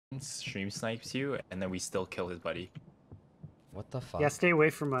stream snipes you, and then we still kill his buddy. What the fuck? Yeah, stay away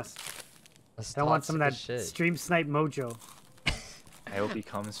from us. That's I want some of that toxic as shit. stream snipe mojo. I hope he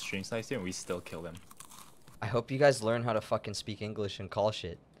comes stream snipes you, and we still kill him. I hope you guys learn how to fucking speak English and call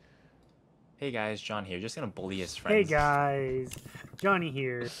shit. Hey guys, John here. Just gonna bully his friends. Hey guys, Johnny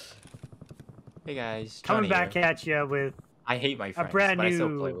here. Hey guys, Coming Johnny back here. at you with I hate my friends, brand but I still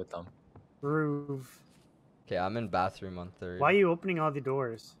new- play with them. Groove. Okay, I'm in bathroom on 3rd. Why are you opening all the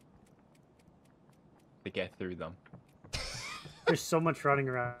doors? To get through them. There's so much running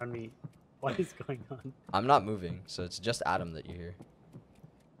around me. What is going on? I'm not moving, so it's just Adam that you hear.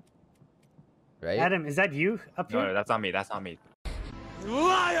 Right? Adam, is that you up here? No, that's not me. That's not me. That's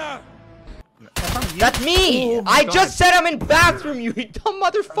not you. That's me! Oh my I God. just said I'm in bathroom, you dumb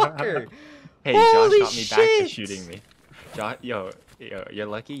motherfucker! Hey, Holy Josh got me back shit! to shooting me. Yo, you're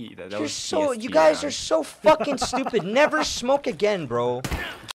lucky that You're was so, PSP you guys round. are so fucking stupid. Never smoke again, bro.